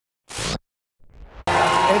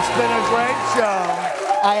It's been a great show.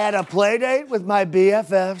 I had a play date with my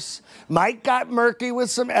BFFs. Mike got murky with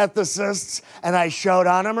some ethicists, and I showed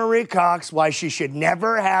Anna Marie Cox why she should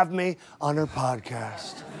never have me on her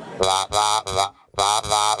podcast.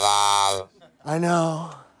 I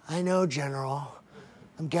know, General.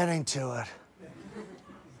 I'm getting to it.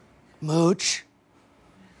 Mooch.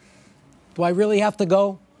 Do I really have to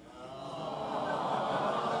go?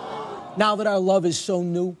 Now that our love is so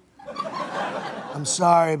new? I'm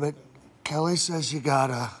sorry, but Kelly says you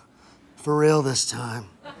gotta. For real this time.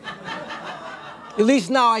 At least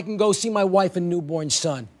now I can go see my wife and newborn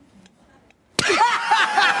son. Nah,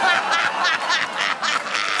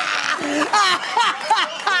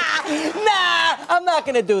 I'm not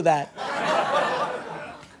gonna do that.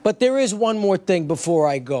 But there is one more thing before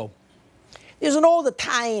I go. There's an old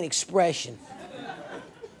Italian expression.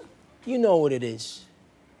 You know what it is.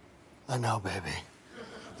 I know, baby.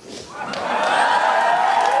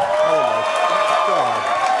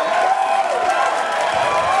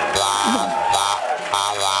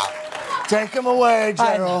 Take him away,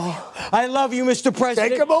 General. I love you, Mr.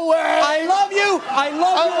 President. Take him away. I love you. I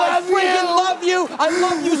freaking love you. I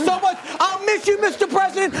love you so much. I'll miss you, Mr.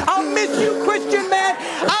 President. I'll miss you, Christian man.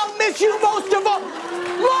 I'll miss you most of all.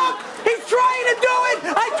 Look, he's trying to do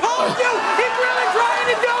it. I told you. He's really trying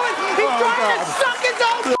to do it. He's trying to suck his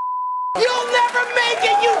own. You'll never make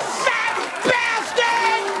it, you fat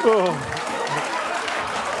bastard.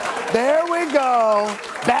 There we go.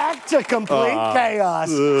 Back to complete chaos.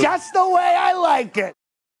 Just the way I like it.